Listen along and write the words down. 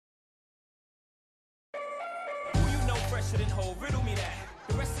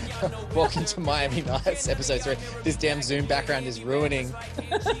Welcome to Miami Nights, episode 3. This damn Zoom background is ruining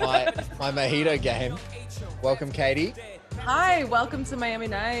my mojito game. Welcome, Katie. Hi, welcome to Miami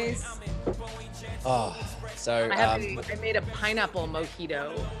Nice. Oh, so I made a pineapple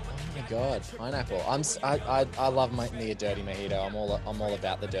mojito. Oh my god, pineapple! I love me a dirty mojito. I'm all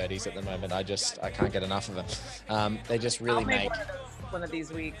about the dirties at the moment. I can't get enough of them. They just really make one of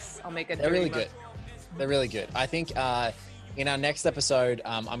these weeks. I'll make a. They're really good. They're really good. I think in our next episode,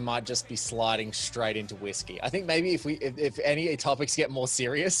 I might just be sliding straight into whiskey. I think maybe if any topics get more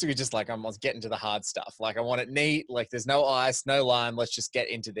serious, we just I'm getting to the hard stuff. Like I want it neat. Like there's no ice, no lime. Let's just get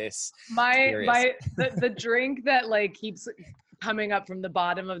into this. The drink that keeps coming up from the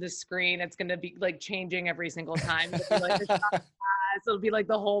bottom of the screen. It's gonna be changing every single time. It'll be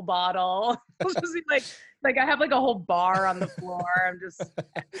the whole bottle. It'll just be I have a whole bar on the floor. I'm just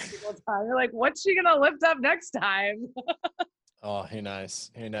every single time. You're like, what's she gonna lift up next time? Oh, who knows?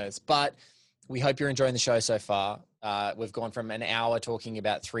 Who knows? But we hope you're enjoying the show so far. We've gone from an hour talking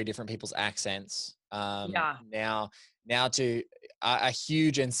about 3 different people's accents. Now to a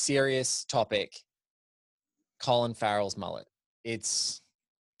huge and serious topic, Colin Farrell's mullet. It's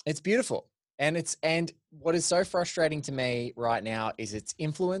beautiful. And what is so frustrating to me right now is its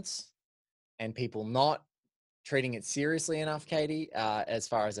influence and people not treating it seriously enough, Katie, as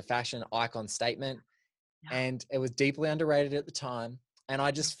far as a fashion icon statement. Yeah. And it was deeply underrated at the time. And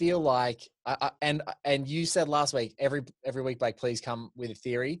I just feel like, and you said last week, every week, Blake, please come with a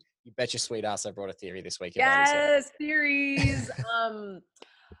theory. You bet your sweet ass I brought a theory this week. Yes, theories.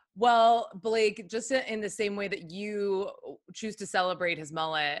 Well, Blake, just in the same way that you choose to celebrate his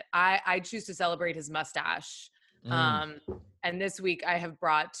mullet, I choose to celebrate his mustache. And this week I have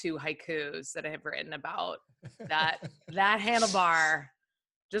brought 2 haikus that I have written about that handlebar.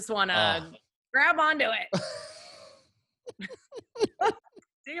 Just want to grab onto it.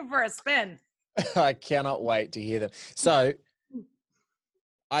 Take it for a spin. I cannot wait to hear them. So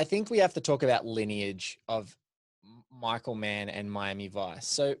I think we have to talk about lineage of Michael Mann and Miami Vice.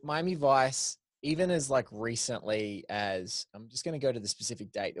 So Miami Vice, even as recently as, I'm just going to go to the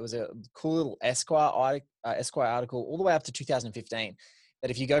specific date. There was a cool little Esquire article all the way up to 2015 that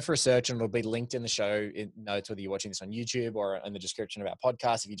if you go for a search, and it'll be linked in the show notes, whether you're watching this on YouTube or in the description of our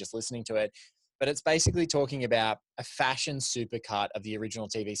podcast, if you're just listening to it. But it's basically talking about a fashion supercut of the original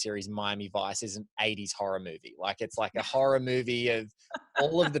TV series Miami Vice is an 80s horror movie. It's like a horror movie of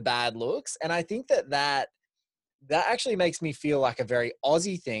all of the bad looks. And I think that actually makes me feel like a very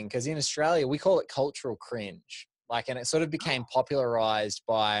Aussie thing, because in Australia, we call it cultural cringe. And it sort of became popularized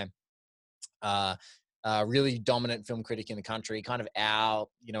by a really dominant film critic in the country, kind of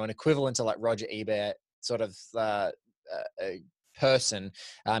an equivalent to Roger Ebert sort of person.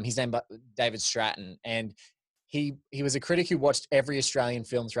 His name David Stratton. And he was a critic who watched every Australian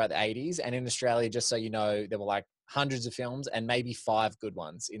film throughout the 80s. And in Australia, just so you know, there were hundreds of films and maybe 5 good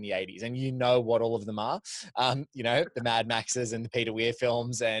ones in the 80s. And you know what all of them are, the Mad Maxes and the Peter Weir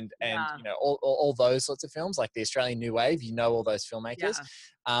films and all those sorts of films, like the Australian New Wave, all those filmmakers.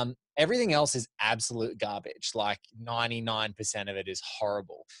 Yeah. Everything else is absolute garbage. 99% of it is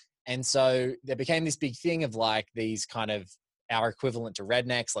horrible. And so there became this big thing of these kind of our equivalent to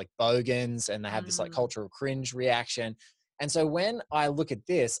rednecks, like bogans, and they have this cultural cringe reaction. And so when I look at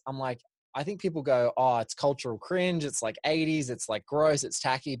this, I'm like, I think people go, oh, it's cultural cringe. It's 80s. It's gross. It's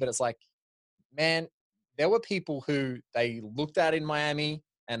tacky. But it's man, there were people who they looked at in Miami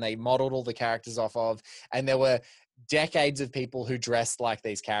and they modeled all the characters off of. And there were decades of people who dressed like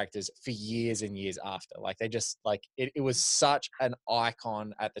these characters for years and years after. They just it was such an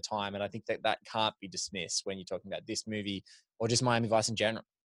icon at the time. And I think that can't be dismissed when you're talking about this movie or just Miami Vice in general.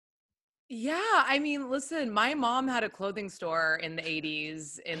 Yeah, I mean, listen, my mom had a clothing store in the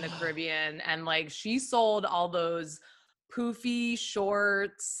 80s in the Caribbean, and she sold all those poofy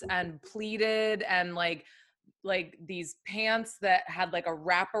shorts and pleated and these pants that had a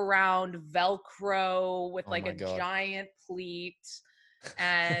wraparound Velcro with a giant pleat.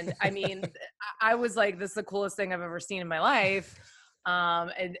 And I mean, I was this is the coolest thing I've ever seen in my life.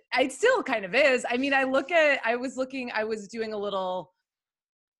 And it still kind of is. I mean, I was doing a little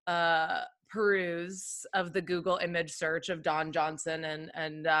peruse of the Google image search of Don Johnson,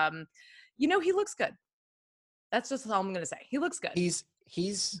 and he looks good. That's just all I'm going to say. He looks good. He's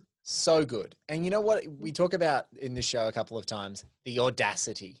so good. And you know what we talk about in this show a couple of times? The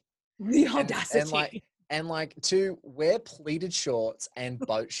audacity. And to wear pleated shorts and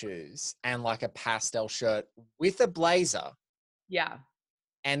boat shoes and a pastel shirt with a blazer. Yeah.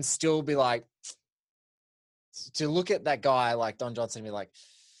 And still be to look at that guy like Don Johnson and be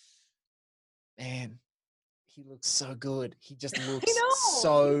man, he looks so good. He just I looks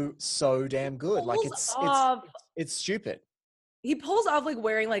know. so damn good. Like Pulls off it's stupid. he pulls off like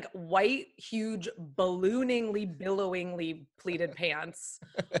wearing like white, huge, ballooningly, billowingly pleated pants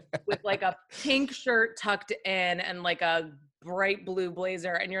with like a pink shirt tucked in and like a bright blue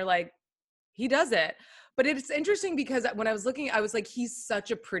blazer. And you're like, he does it. But it's interesting because when I was looking, I was like, he's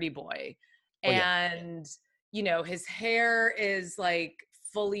such a pretty boy. Oh yeah. And, you know, his hair is like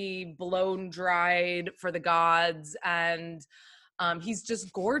fully blown dried for the gods. And he's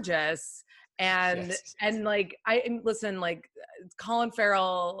just gorgeous. And Yes. like listen, like Colin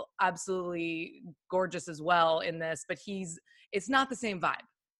Farrell, absolutely gorgeous as well in this, but it's not the same vibe.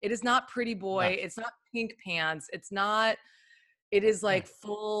 It is not pretty No. boy. It's not pink pants. It's not. It is No. like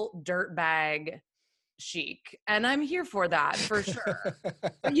full dirtbag chic, and I'm here for that for sure.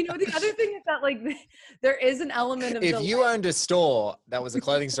 But you know, the other thing is that like there is an element of If you owned a store that was a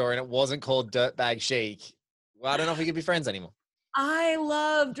clothing store and it wasn't called Dirtbag Chic, well, I don't know if we could be friends anymore. I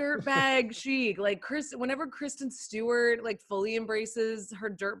love dirtbag chic. Like whenever Kristen Stewart like fully embraces her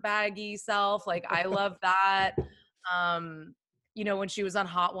dirtbaggy self, like I love that. You know, when she was on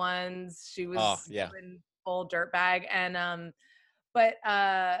Hot Ones, she Oh was yeah. doing full dirtbag, and but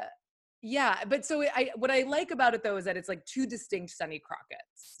yeah, but so what I like about it though is that it's like two distinct Sonny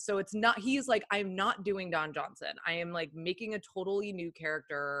Crockett's. So it's not, he's like, I'm not doing Don Johnson. I am like making a totally new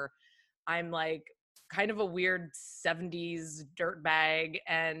character. I'm like kind of a weird 70s dirtbag,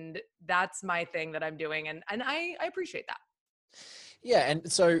 and that's my thing that I'm doing, and I appreciate that. Yeah, and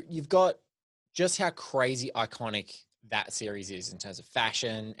so you've got just how crazy iconic that series is in terms of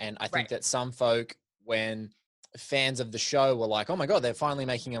fashion, and I think Right. that some folk, when fans of the show were like, "Oh my god, they're finally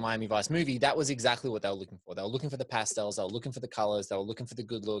making a Miami Vice movie," that was exactly what they were looking for. They were looking for the pastels, they were looking for the colors, they were looking for the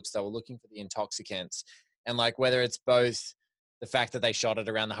good looks, they were looking for the intoxicants, and like whether it's both the fact that they shot it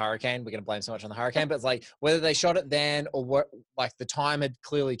around the hurricane, we're going to blame so much on the hurricane, but it's like whether they shot it then or what, like the time had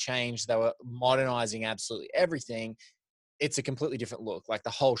clearly changed, they were modernizing absolutely everything. It's a completely different look. Like the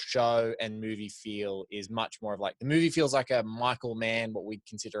whole show and movie feel is much more of like, the movie feels like a Michael Mann, what we'd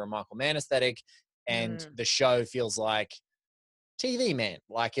consider a Michael Mann aesthetic, and Mm. the show feels like TV Man.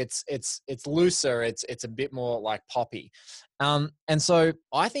 Like it's looser. It's a bit more like poppy. And so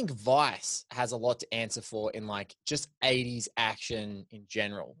I think Vice has a lot to answer for in like just 80s action in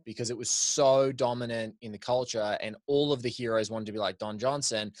general, because it was so dominant in the culture and all of the heroes wanted to be like Don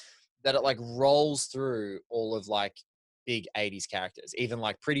Johnson, that it like rolls through all of like big 80s characters, even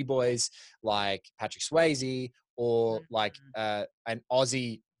like pretty boys like Patrick Swayze, or like Mhm. an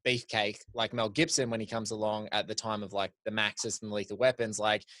Aussie beefcake like Mel Gibson when he comes along at the time of like the Maxis and Lethal Weapons.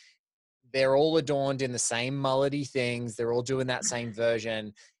 Like they're all adorned in the same mullety things, they're all doing that same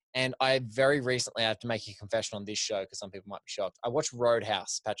version. And I very recently, I have to make a confession on this show because some people might be shocked, I watched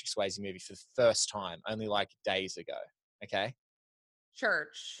Roadhouse, Patrick Swayze movie, for the first time only like days ago. Okay.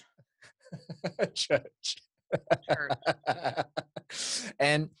 Church. Church. Church.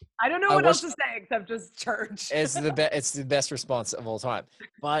 And I don't know I what else watched, to say except just church. it's the best response of all time.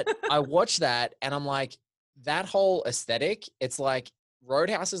 But I watched that and I'm like, that whole aesthetic, it's like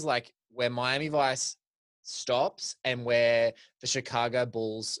Roadhouse is like where Miami Vice stops and where the Chicago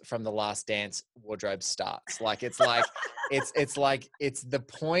Bulls from The Last Dance wardrobe starts. Like it's like it's the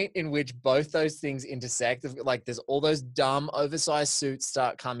point in which both those things intersect. Like there's all those dumb oversized suits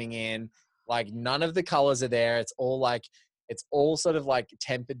start coming in. Like none of the colors are there. It's all sort of like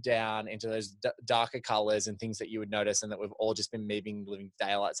tempered down into those darker colors and things that you would notice, and that we've all just been maybe living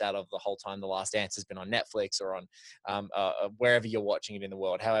daylights out of the whole time The Last Dance has been on Netflix or on wherever you're watching it in the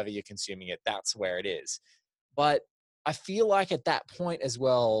world, however you're consuming it, that's where it is. But I feel like at that point as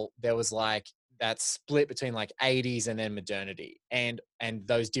well, there was like that split between like 80s and then modernity, and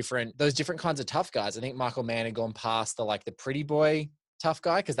those different kinds of tough guys. I think Michael Mann had gone past the like the pretty boy tough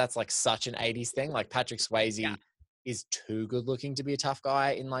guy, because that's like such an 80s thing. Like Patrick Swayze Yeah. is too good looking to be a tough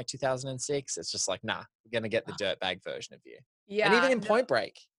guy in like 2006. It's just like, nah, we're going to get the dirtbag version of you. And even Yeah. in No, Point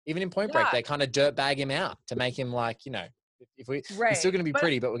Break, yeah. they kind of dirtbag him out to make him like, you know, if he's still Right. going to be But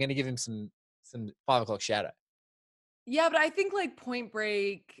pretty, but we're going to give him some 5 o'clock shadow. yeah, but I think like Point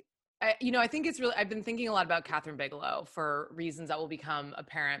Break, I think it's really, I've been thinking a lot about Catherine Bigelow for reasons that will become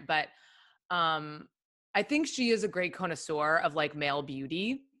apparent, but um, I think she is a great connoisseur of like male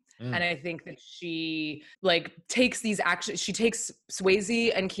beauty. Mm, And I think that she like takes these actions, she takes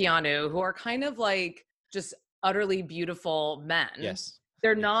Swayze and Keanu, who are kind of like just utterly beautiful men. yes.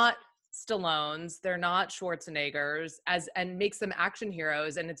 They're Yes. not Stallones, they're not Schwarzeneggers, and makes them action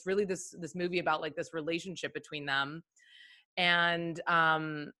heroes. And it's really this movie about like this relationship between them. And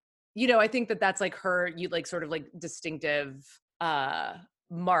I think that that's like her, you like sort of like distinctive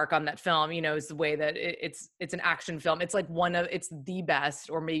mark on that film, you know, is the way that it's an action film. It's like it's the best,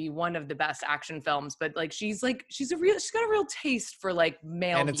 or maybe one of the best action films. But like she's got a real taste for like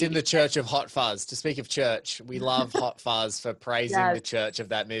male And it's in beauty. the church of Hot Fuzz. To speak of church, we love Hot Fuzz for praising Yes. the church of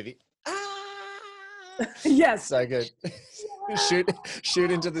that movie. Ah! Yes. So good.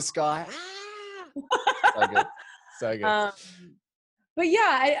 shoot into the sky. Ah! So good. So good. But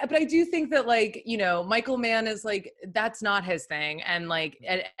yeah, but I do think that, like, you know, Michael Mann is like, that's not his thing. And like,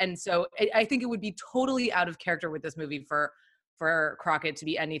 and so I think it would be totally out of character with this movie for Crockett to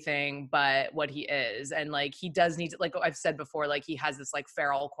be anything but what he is. And like, he does need to, like I've said before, like he has this like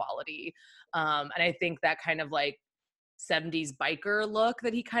feral quality. And I think that kind of like 70s biker look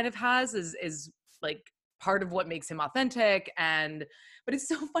that he kind of has is like part of what makes him authentic. But it's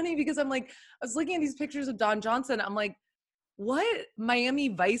so funny because I'm like, I was looking at these pictures of Don Johnson. I'm like, what Miami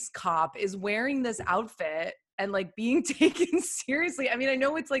Vice cop is wearing this outfit and like being taken seriously? I mean, I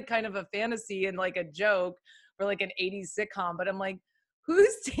know it's like kind of a fantasy and like a joke for like an 80s sitcom, but I'm like,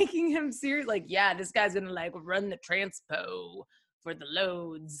 who's taking him serious? Like, yeah, this guy's gonna like run the transpo for the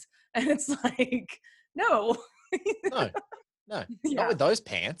loads. And it's like, no. No, Yeah. not with those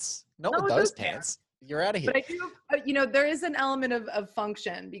pants. Not with those pants. You're out of here. But I do, you know, there is an element of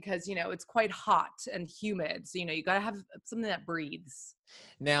function because, you know, it's quite hot and humid. So, you know, you got to have something that breathes.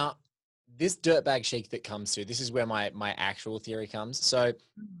 Now, this dirtbag chic that comes through, this is where my actual theory comes. So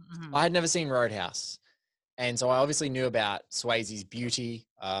Mm-hmm. I had never seen Roadhouse. And so I obviously knew about Swayze's beauty.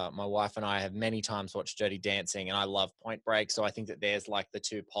 My wife and I have many times watched Dirty Dancing, and I love Point Break. So I think that there's like the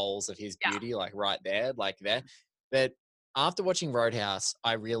two poles of his beauty, like right there, like there. But after watching Roadhouse,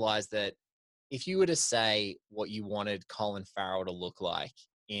 I realized that if you were to say what you wanted Colin Farrell to look like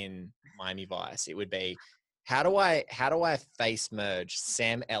in Miami Vice, it would be, how do I face merge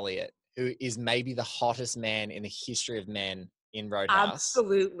Sam Elliott, who is maybe the hottest man in the history of men in Roadhouse,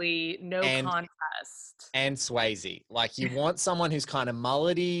 Absolutely. No contest. and Swayze? Like, you want someone who's kind of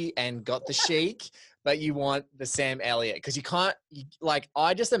mullety and got the chic, but you want the Sam Elliott, because like,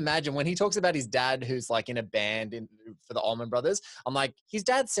 I just imagine when he talks about his dad who's like in a band for the Allman Brothers, I'm like, his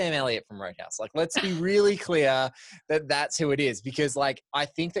dad's Sam Elliott from Roadhouse. Like, let's be really clear that that's who it is, because like, I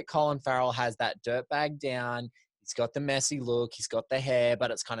think that Colin Farrell has that dirtbag down. He's got the messy look. He's got the hair, but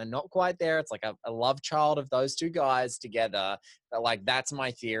it's kind of not quite there. It's like a love child of those two guys together. But like, that's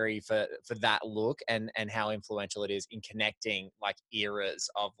my theory for that look and how influential it is in connecting like eras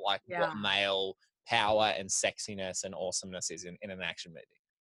of like what male power and sexiness and awesomeness is in an action movie.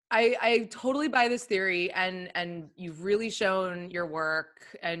 I totally buy this theory, and you've really shown your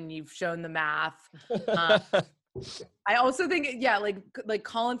work and you've shown the math. I also think, yeah, like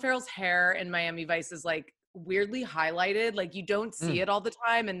Colin Farrell's hair in Miami Vice is like weirdly highlighted. Like you don't see it all the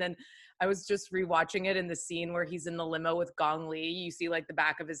time. And then I was just rewatching it in the scene where he's in the limo with Gong Li. You see like the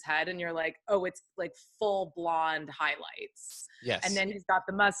back of his head and you're like, oh, it's like full blonde highlights. Yes. And then he's got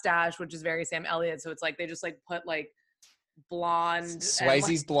the mustache, which is very Sam Elliott. So it's like they just like put like blonde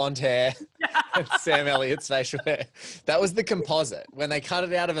Swayze's blonde hair and Sam Elliott's facial hair. That was the composite when they cut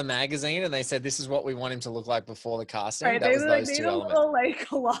it out of a magazine and they said this is what we want him to look like before the casting. Right, that was those two elements. Little, like,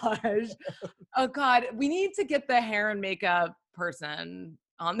 collage. Oh God, we need to get the hair and makeup person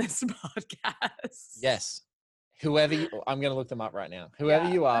on this podcast. Yes, I'm going to look them up right now. Whoever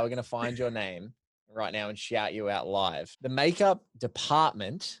you are, we're going to find your name right now and shout you out live. The makeup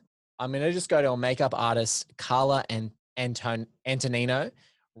department, I'm going to just go to a makeup artist, Carla and Antonino,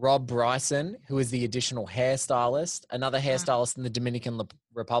 Rob Bryson, who is the additional hairstylist. Another hairstylist in the Dominican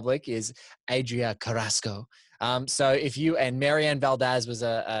Republic is Adria Carrasco. So and Marianne Valdez was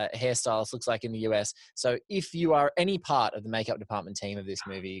a hairstylist, looks like, in the US. So if you are any part of the makeup department team of this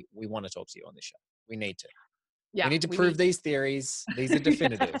movie, we want to talk to you on this show. We need to. Yeah, we need to prove these theories. These are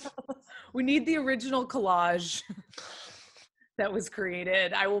definitive. We need the original collage that was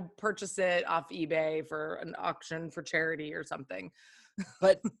created. I will purchase it off eBay for an auction for charity or something.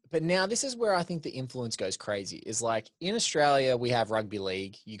 But now this is where I think the influence goes crazy. Is like in Australia we have rugby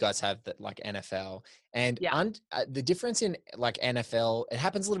league. You guys have like NFL, and the difference in like NFL, it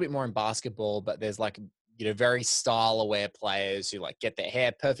happens a little bit more in basketball. But there's like, you know, very style-aware players who like get their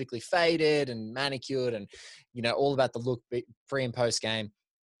hair perfectly faded and manicured, and you know, all about the look pre and post game.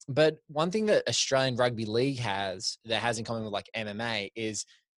 But one thing that Australian rugby league has that has in common with like MMA is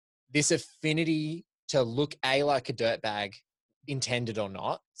this affinity to look like a dirtbag, intended or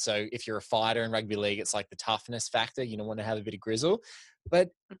not. So if you're a fighter in rugby league, it's like the toughness factor. You don't want to have a bit of grizzle.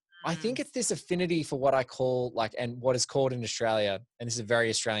 But I think it's this affinity for what I call like, and what is called in Australia, and this is a very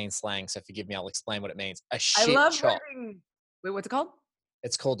Australian slang, so forgive me, I'll explain what it means. A shit chop. Wait, what's it called?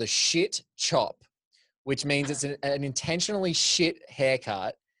 It's called a shit chop, which means it's an intentionally shit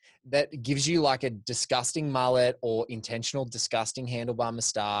haircut that gives you like a disgusting mullet or intentional disgusting handlebar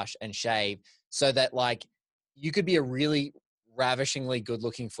mustache and shave, so that like you could be a really ravishingly good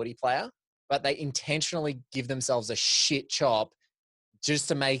looking footy player, but they intentionally give themselves a shit chop just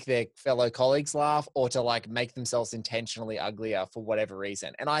to make their fellow colleagues laugh or to like make themselves intentionally uglier for whatever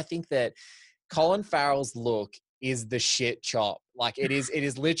reason. And I think that Colin Farrell's look is the shit chop. Like it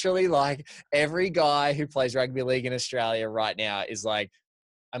is literally like every guy who plays rugby league in Australia right now is like,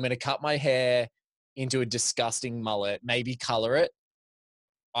 I'm going to cut my hair into a disgusting mullet, maybe color it.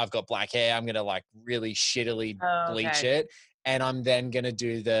 I've got black hair. I'm going to like really shittily Oh, bleach okay. it. And I'm then going to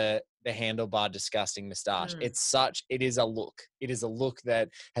do the handlebar disgusting moustache. Mm. It is a look. It is a look that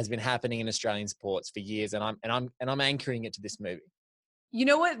has been happening in Australian sports for years. And I'm anchoring it to this movie. You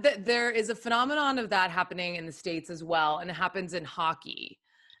know what? There is a phenomenon of that happening in the States as well, and it happens in hockey.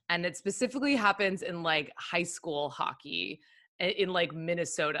 And it specifically happens in like high school hockey in like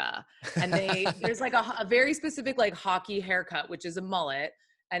Minnesota. And there's like a very specific like hockey haircut, which is a mullet,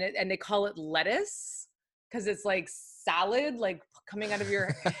 and they call it lettuce because it's like salad like coming out of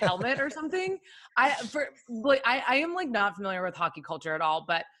your helmet or something. I am like not familiar with hockey culture at all,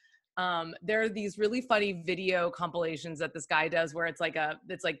 but there are these really funny video compilations that this guy does where it's like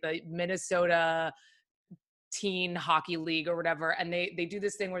the Minnesota teen hockey league or whatever, and they do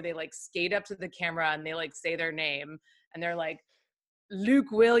this thing where they like skate up to the camera and they like say their name and they're like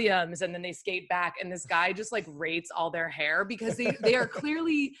Luke Williams, and then they skate back and this guy just like rates all their hair because they are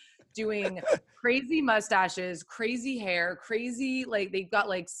clearly doing crazy mustaches, crazy hair, crazy, like they've got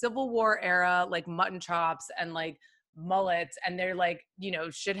like Civil War era like mutton chops and like mullets, and they're like, you know,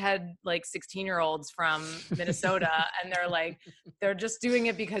 shithead like 16-year-olds from Minnesota, and they're just doing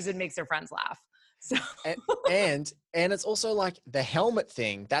it because it makes their friends laugh. So and it's also like the helmet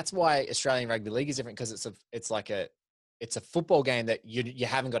thing. That's why Australian rugby league is different, because it's a football game that you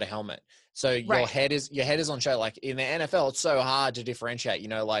haven't got a helmet. So your right. head is on show. Like in the NFL, it's so hard to differentiate. You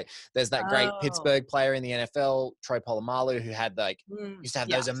know, like there's that great Oh. Pittsburgh player in the NFL, Troy Polamalu, who had like used to have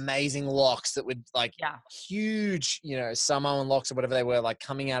those amazing locks that would like huge, you know, Samoan locks or whatever they were, like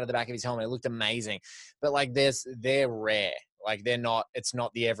coming out of the back of his helmet. It looked amazing. But like they're rare. Like it's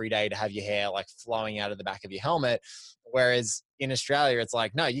not the everyday to have your hair like flowing out of the back of your helmet. Whereas in Australia, it's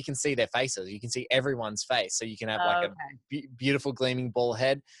like, no, you can see their faces. You can see everyone's face. So you can have like a beautiful gleaming ball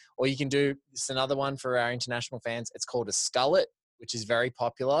head, or you can do this another one for our international fans. It's called a skullet, which is very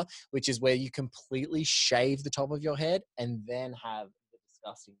popular, which is where you completely shave the top of your head and then have the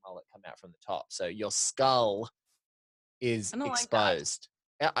disgusting mullet come out from the top. So your skull is exposed.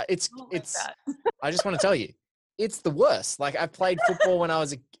 Like I just want to tell you, it's the worst. Like I played football when I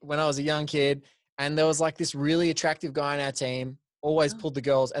was a young kid, and there was like this really attractive guy on our team, always pulled the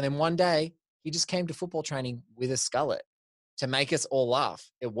girls. And then one day he just came to football training with a skullet to make us all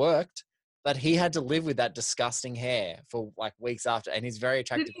laugh. It worked, but he had to live with that disgusting hair for like weeks after. And his very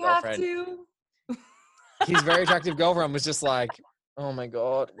attractive girlfriend, his very attractive girlfriend was just like, oh my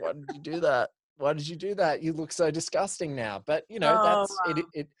God, why did you do that? Why did you do that? You look so disgusting now. But you know,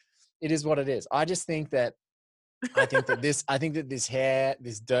 it is what it is. I think that this hair,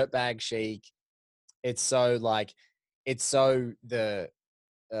 this dirtbag chic, it's so like, it's a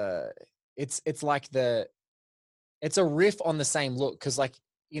riff on the same look. Cause like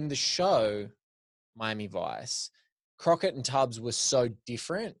in the show, Miami Vice, Crockett and Tubbs were so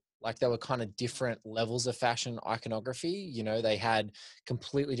different. Like they were kind of different levels of fashion iconography. You know, they had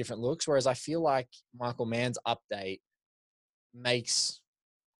completely different looks. Whereas I feel like Michael Mann's update makes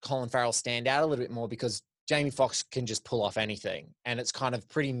Colin Farrell stand out a little bit more, because Jamie Foxx can just pull off anything, and it's kind of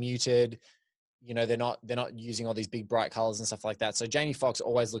pretty muted. You know, they're not using all these big bright colors and stuff like that. So Jamie Foxx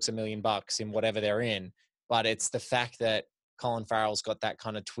always looks $1 million in whatever they're in, but it's the fact that Colin Farrell's got that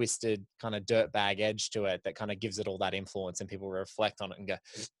kind of twisted, kind of dirtbag edge to it that kind of gives it all that influence, and people reflect on it and go,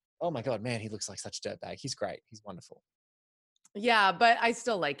 oh my God, man, he looks like such a dirtbag. He's great. He's wonderful. Yeah, but I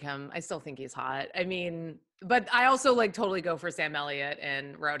still like him. I still think he's hot. I mean, but I also like totally go for Sam Elliott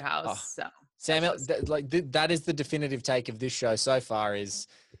in Roadhouse. So Sam, that is the definitive take of this show so far. Is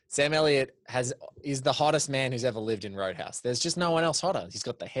Sam Elliott is the hottest man who's ever lived in Roadhouse. There's just no one else hotter. He's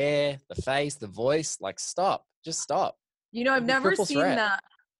got the hair, the face, the voice. Like, just stop. You know, I've never seen that.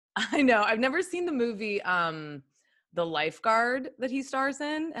 I know, I've never seen the movie, The Lifeguard that he stars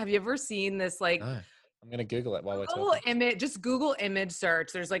in. Have you ever seen this? Like, no. I'm gonna Google it while we're talking. Just Google image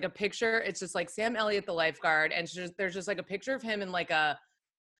search. There's like a picture. It's just like Sam Elliott, the lifeguard, and there's just like a picture of him in like a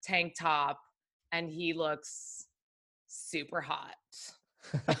tank top, and he looks super hot.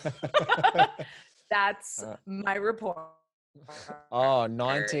 That's my report. Oh,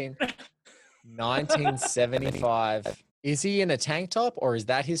 19. 1975. Is he in a tank top or is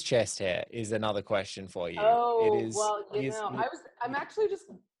that his chest hair? Is another question for you. It Oh, is. well, I'm actually just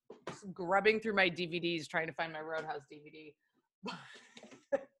grubbing through my DVDs trying to find my Roadhouse DVD.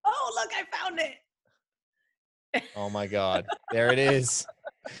 Oh, look, I found it. Oh my God. There it is.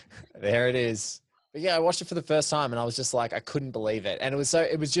 There it is. But yeah, I watched it for the first time and I was just like, I couldn't believe it. And it was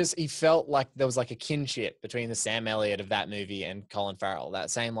just, he felt like there was like a kinship between the Sam Elliott of that movie and Colin Farrell. That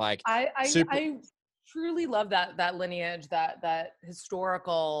same like super. I truly love that lineage, that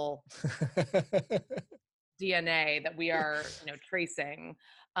historical DNA that we are, tracing.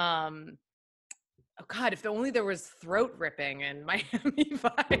 Oh God, if only there was throat ripping in Miami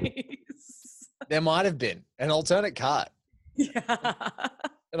Vice. There might have been an alternate cut. Yeah.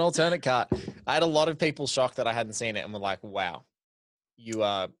 An alternate cut. I had a lot of people shocked that I hadn't seen it and were like, wow,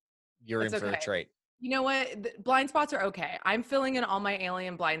 you're It's in for a treat. You know what? Blind spots are okay. I'm filling in all my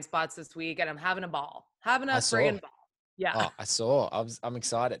alien blind spots this week and I'm having a ball. Having a friggin' ball. Yeah. Oh, I saw. I'm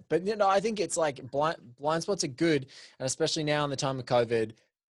excited. But I think it's like blind spots are good, and especially now in the time of COVID,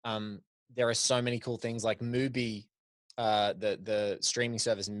 there are so many cool things like Mubi. The streaming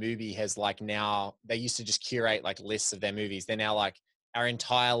service Mubi has like now, they used to just curate like lists of their movies. They're now like, our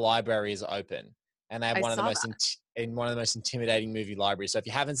entire library is open, and they have one of the most intimidating movie libraries. So if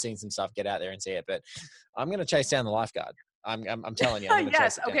you haven't seen some stuff, get out there and see it. But I'm gonna chase down The Lifeguard. I'm telling you.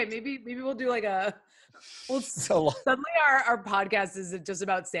 Yes. Okay. Maybe we'll do like a. Well, suddenly our podcast is just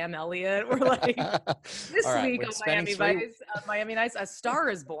about Sam Elliott. We're like, this week on Miami Vice, A Star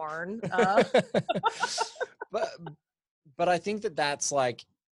Is Born. But I think that's like,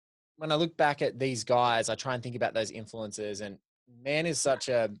 when I look back at these guys, I try and think about those influences, and man is such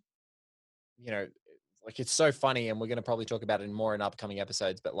a, like, it's so funny, and we're going to probably talk about it more in upcoming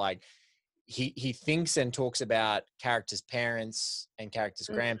episodes, but like, he thinks and talks about characters' parents and characters'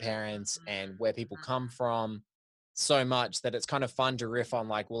 grandparents and where people come from so much that it's kind of fun to riff on,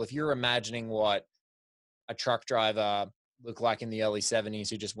 like, well, if you're imagining what a truck driver looked like in the early 70s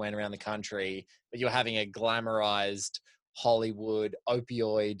who just went around the country, but you're having a glamorized Hollywood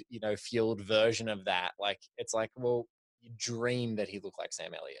opioid, fueled version of that. Like, it's like, well, you dream that he looked like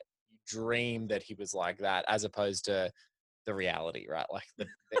Sam Elliott. You dream that he was like that, as opposed to the reality, right? Like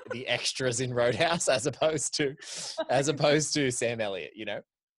the extras in Roadhouse, as opposed to Sam Elliott,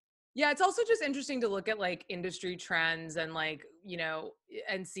 Yeah, it's also just interesting to look at like industry trends and like,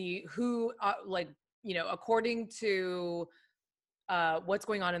 and see who according to what's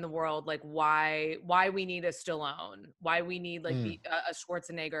going on in the world, like why we need a Stallone, why we need like a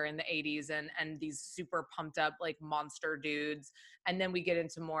Schwarzenegger in the 80s and these super pumped up like monster dudes, and then we get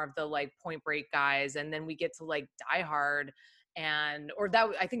into more of the like Point Break guys, and then we get to like Die Hard, I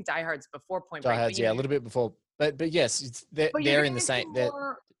think Die Hard's before Point Break. Die Hard's, a little bit before, but yes, they're in the same.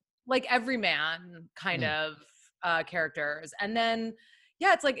 Like everyman kind of characters, and then.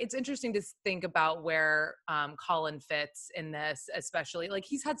 Yeah, it's like, it's interesting to think about where Colin fits in this, especially like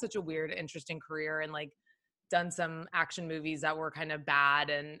he's had such a weird, interesting career and like done some action movies that were kind of bad.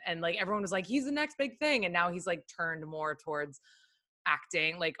 And like everyone was like, he's the next big thing. And now he's like turned more towards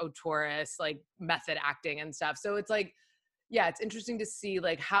acting, like auteurist, like method acting and stuff. So it's like, yeah, it's interesting to see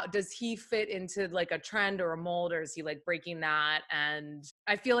like how does he fit into like a trend or a mold, or is he like breaking that? And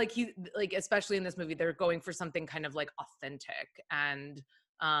I feel like he, like, especially in this movie, they're going for something kind of like authentic and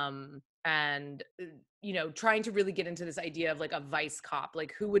trying to really get into this idea of like a vice cop,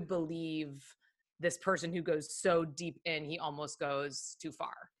 like who would believe this person who goes so deep in, he almost goes too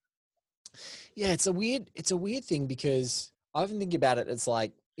far. Yeah, it's a weird thing, because I often think about it. It's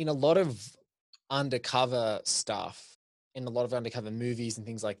like in a lot of undercover stuff, in a lot of undercover movies and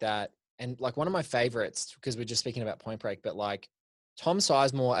things like that. And like one of my favorites, because we're just speaking about Point Break, but like Tom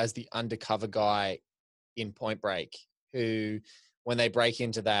Sizemore as the undercover guy in Point Break, who, when they break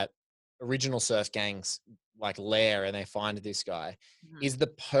into that original surf gang's like lair and they find this guy, is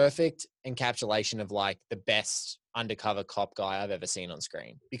the perfect encapsulation of like the best undercover cop guy I've ever seen on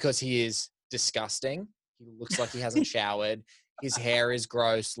screen, because he is disgusting. He looks like he hasn't showered. His hair is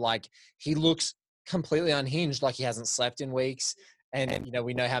gross. Like, he looks completely unhinged, like he hasn't slept in weeks. And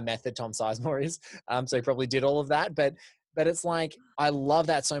we know how method Tom Sizemore is, so he probably did all of that. But it's like, I love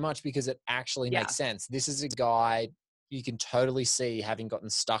that so much, because it actually makes sense. This is a guy you can totally see having gotten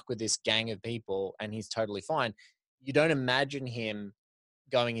stuck with this gang of people, and he's totally fine. You don't imagine him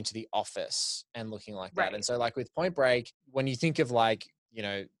going into the office and looking like that. And so like with Point Break, when you think of like,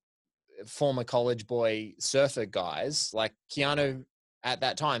 former college boy surfer guys, like Keanu at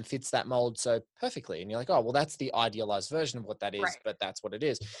that time fits that mold so perfectly. And you're like, oh, well, that's the idealized version of what that is, but that's what it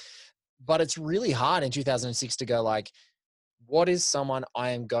is. But it's really hard in 2006 to go like, what is someone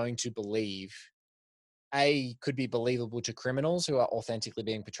I am going to believe could be believable to criminals who are authentically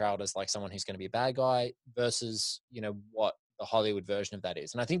being portrayed as like someone who's going to be a bad guy versus, what the Hollywood version of that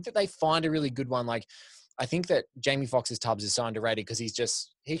is. And I think that they find a really good one. Like, I think that Jamie Foxx's Tubbs is so underrated because he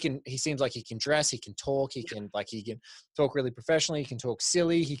seems like he can dress, he can talk, he can talk really professionally, he can talk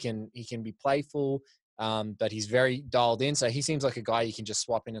silly, he can be playful, but he's very dialed in. So he seems like a guy you can just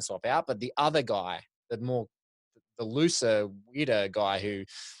swap in and swap out. But the other guy, the looser, weirder guy who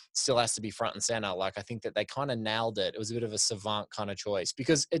still has to be front and center. Like, I think that they kind of nailed it. It was a bit of a savant kind of choice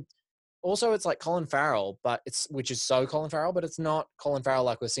because it's like Colin Farrell, which is so Colin Farrell, but it's not Colin Farrell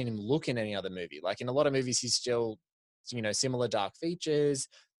like we've seen him look in any other movie. Like in a lot of movies, he's still, similar dark features,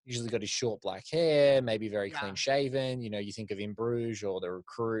 usually got his short black hair, maybe very clean shaven. You think of In Bruges or The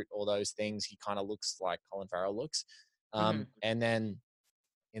Recruit, all those things. He kind of looks like Colin Farrell looks. And then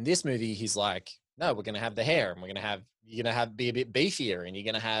in this movie, he's like, no, we're going to have the hair and you're going to be a bit beefier and you're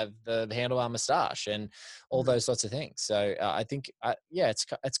going to have the handlebar mustache and all those sorts of things. So I think,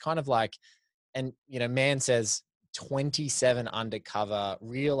 it's kind of like, and, Mann says 27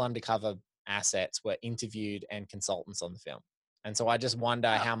 real undercover assets were interviewed and consultants on the film. And so I just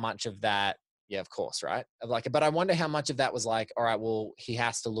wonder how much of that, of course, right? But I wonder how much of that was like, all right, well, he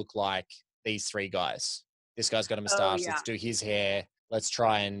has to look like these three guys. This guy's got a mustache. Let's do his hair. Let's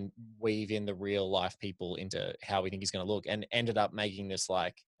try and weave in the real life people into how we think he's going to look, and ended up making this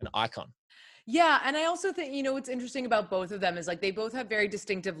like an icon. Yeah. And I also think, what's interesting about both of them is like, they both have very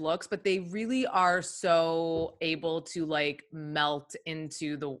distinctive looks, but they really are so able to like melt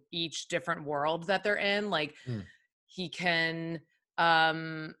into each different world that they're in. Like he can,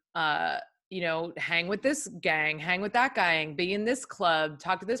 hang with this gang, hang with that gang, be in this club,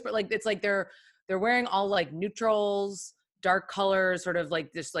 talk to this, but like, it's like they're wearing all like neutrals, dark colors, sort of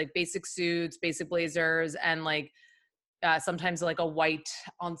like just like basic suits, basic blazers, and like sometimes like a white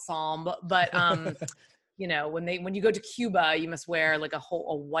ensemble. But when you go to Cuba, you must wear like a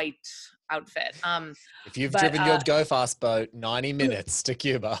white outfit. If you've driven your Go Fast boat 90 minutes to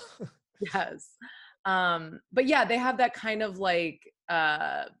Cuba. Yes. But yeah, they have that kind of like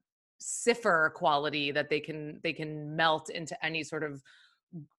cipher quality that they can melt into any sort of,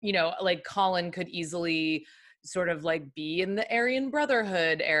 like Colin could easily sort of like be in the Aryan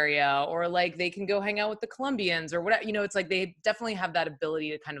Brotherhood area, or like they can go hang out with the Colombians or whatever. It's like they definitely have that ability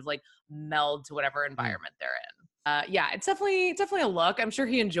to kind of like meld to whatever environment they're in. It's definitely a look. I'm sure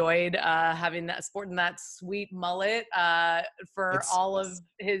he enjoyed sporting that sweet mullet for all of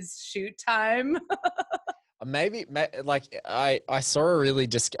his shoot time. Maybe like I saw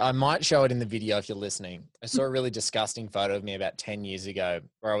I might show it in the video if you're listening. I saw a really disgusting photo of me about 10 years ago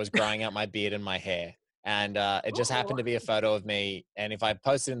where I was growing out my beard and my hair. And it just happened to be a photo of me. And if I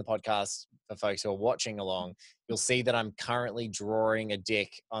post it in the podcast for folks who are watching along, you'll see that I'm currently drawing a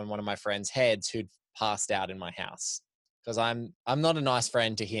dick on one of my friend's heads who'd passed out in my house. Because I'm not a nice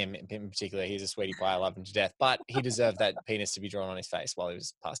friend to him in particular. He's a sweetie pie. I love him to death. But he deserved that penis to be drawn on his face while he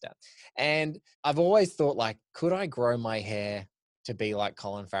was passed out. And I've always thought, like, could I grow my hair to be like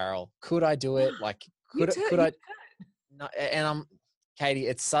Colin Farrell? Could I do it? Like, could I? No, and Katie,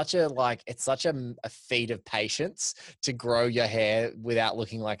 it's such a feat of patience to grow your hair without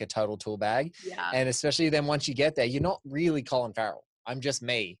looking like a total tool bag. Yeah. And especially then once you get there, you're not really Colin Farrell. I'm just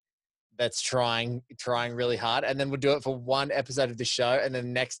me that's trying really hard. And then we'll do it for one episode of the show. And then the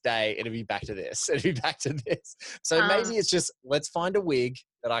next day it'll be back to this. So maybe it's just, let's find a wig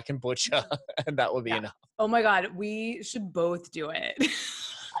that I can butcher and that will be enough. Oh my God. We should both do it.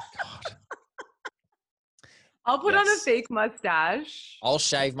 God. I'll put on a fake mustache. I'll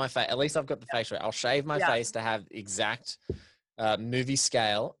shave my face. At least I've got the facial. I'll shave my face to have exact movie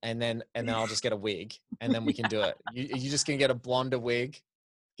scale, and then I'll just get a wig, and then we can do it. You just can get a blonder wig.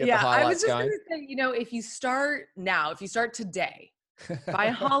 Get the highlights I was just going. Gonna say, if you start today, by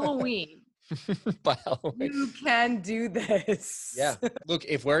Halloween, you can do this. Yeah. Look,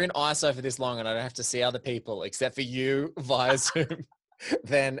 if we're in ISO for this long and I don't have to see other people except for you via Zoom,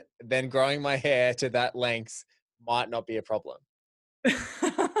 then growing my hair to that length might not be a problem.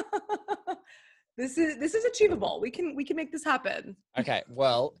 This is achievable. We can make this happen. Okay.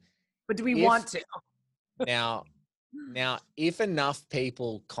 Well, but do we want to? Now, if enough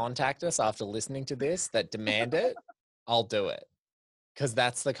people contact us after listening to this that demand it, I'll do it. Because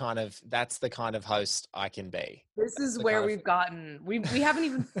that's the kind of host I can be. This is where we've gotten. We haven't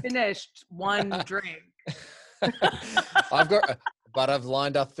even finished one drink. I've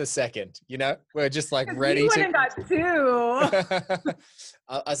lined up the second. We're just like ready to. You got two.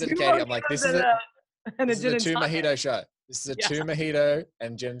 I said to Katie, I'm like, this is a two mojito show. This is a two mojito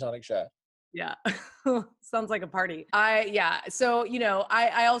and gin and tonic show. Yeah. Sounds like a party. Yeah. So,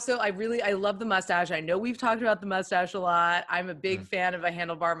 I love the mustache. I know we've talked about the mustache a lot. I'm a big Mm. fan of a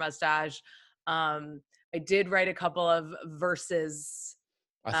handlebar mustache. I did write a couple of verses,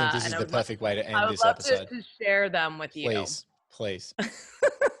 I think this and is the perfect way to I end would this love episode. to share them with you. Please, please.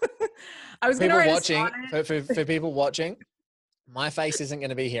 I was going to People write a watching, sonnet. for people watching, my face isn't going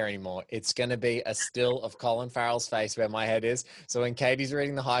to be here anymore. It's going to be a still of Colin Farrell's face where my head is. So when Katie's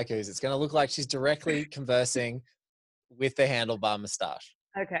reading the haikus, it's going to look like she's directly conversing with the handlebar mustache.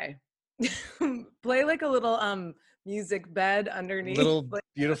 Okay. Play like a little music bed underneath. Little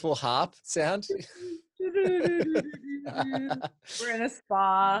beautiful harp sound. We're in a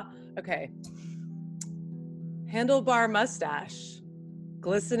spa. Okay. Handlebar mustache,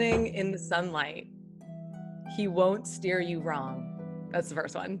 glistening in the sunlight. He won't steer you wrong. That's the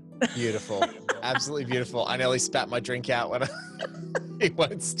first one. Beautiful. Absolutely beautiful. I nearly spat my drink out when he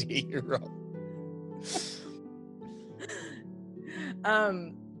won't steer you wrong.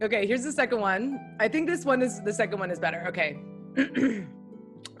 Okay, here's the second one. I think the second one is better. Okay.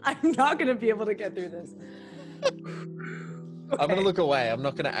 I'm not gonna be able to get through this. I'm gonna look away. I'm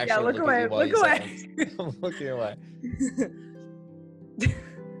not gonna actually look away. at you while Look you away. say it. I'm looking away.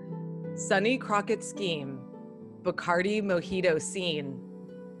 Sonny Crockett scheme, Bacardi mojito scene.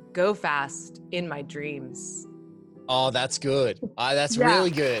 Go fast in my dreams. Oh, that's good. That's Yeah,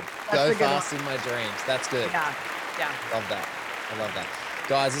 really good. that's Go a good fast in my dreams. That's good. Yeah. Love that. I love that.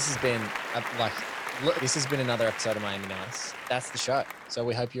 Guys, this has been this has been another episode of Miami Nice. That's the show. So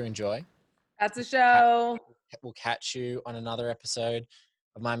we hope you enjoy. That's a show. We'll catch you on another episode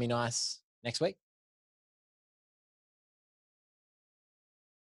of Miami Nice next week.